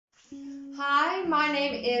Hi, my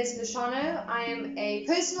name is Lushano. I am a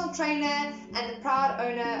personal trainer and the proud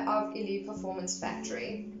owner of Elite Performance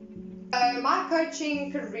Factory. So my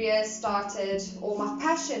coaching career started, or my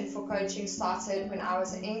passion for coaching started when I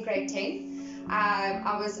was in grade 10.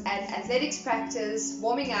 I was at athletics practice,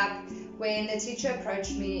 warming up, when a teacher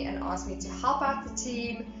approached me and asked me to help out the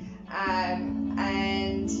team.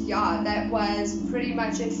 And yeah, that was pretty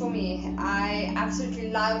much it for me. I absolutely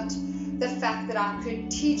loved the fact that I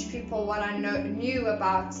could teach people what I knew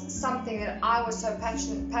about something that I was so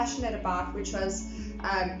passionate about, which was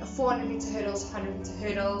 400 meter hurdles, 100 meter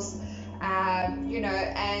hurdles,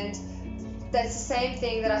 and that's the same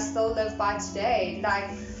thing that I still live by today.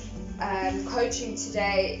 Like coaching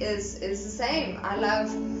today is the same. I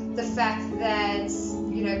love the fact that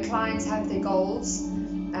clients have their goals.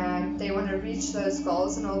 They want to reach those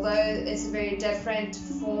goals, and although it's a very different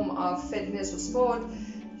form of fitness or sport,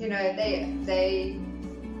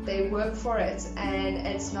 they work for it, and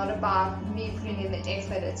it's not about me putting in the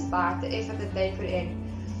effort, it's about the effort that they put in.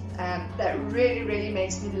 That really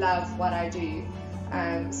makes me love what I do.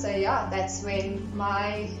 So yeah, that's when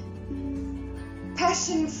my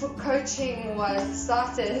passion for coaching was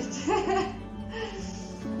started.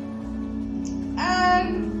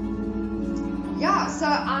 So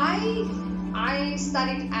I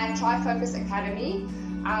studied at Tri-Focus Academy.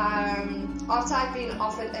 After I'd been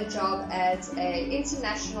offered a job at an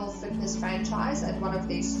international fitness franchise at one of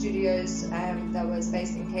their studios that was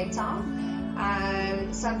based in Cape Town.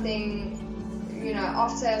 After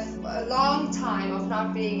a long time of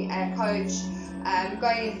not being a coach,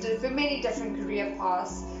 going into many different career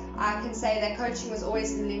paths, I can say that coaching was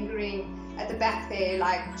always lingering at the back there,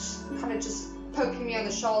 like kind of just poking me on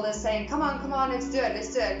the shoulder, saying, come on, let's do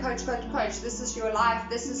it, coach, this is your life,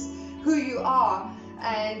 this is who you are.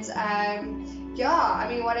 And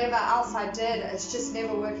whatever else I did, it's just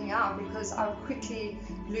never working out because I would quickly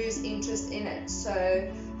lose interest in it. So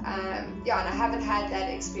and I haven't had that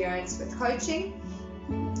experience with coaching.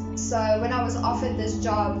 So when I was offered this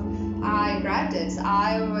job, I grabbed it.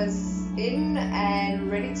 I was in and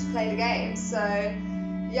ready to play the game. So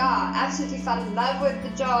absolutely fell in love with the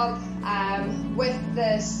job, with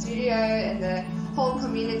the studio, and the whole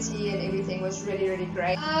community, and everything was really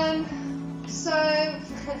great. So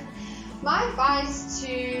my advice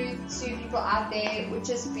to people out there would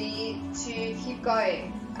just be to keep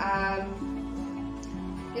going. At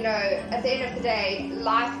the end of the day,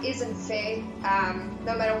 life isn't fair.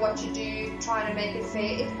 No matter what you do, trying to make it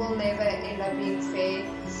fair, it will never end up being fair.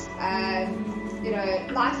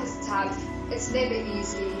 Life is tough. It's never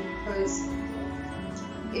easy, because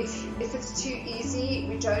if it's too easy,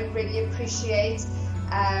 we don't really appreciate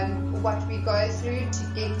what we go through to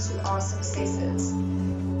get to our successes.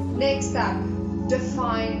 Next up,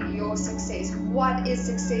 define your success. What is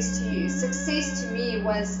success to you? Success to me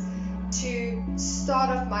was to start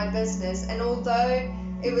off my business, and although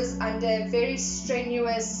it was under very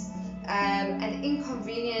strenuous and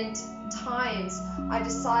inconvenient times, I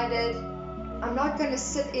decided I'm not going to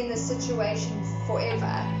sit in this situation forever.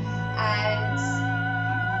 And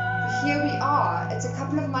here we are. It's a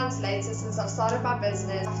couple of months later since I've started my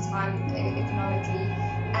business, tough time economically,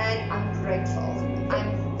 and I'm grateful.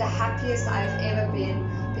 I'm the happiest I've ever been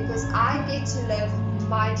because I get to live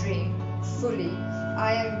my dream fully.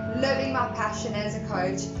 I am living my passion as a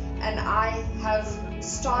coach, and I have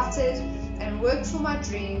started and worked for my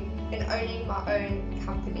dream in owning my own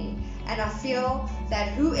company. And I feel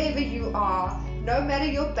that whoever you are, no matter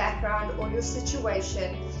your background or your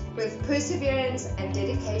situation, with perseverance and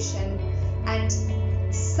dedication and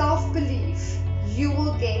self-belief, you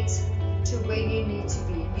will get to where you need to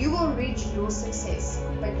be. You will reach your success,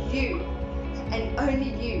 but you, and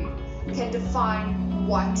only you, can define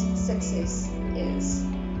what success is.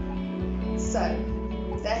 So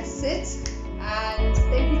that's it. And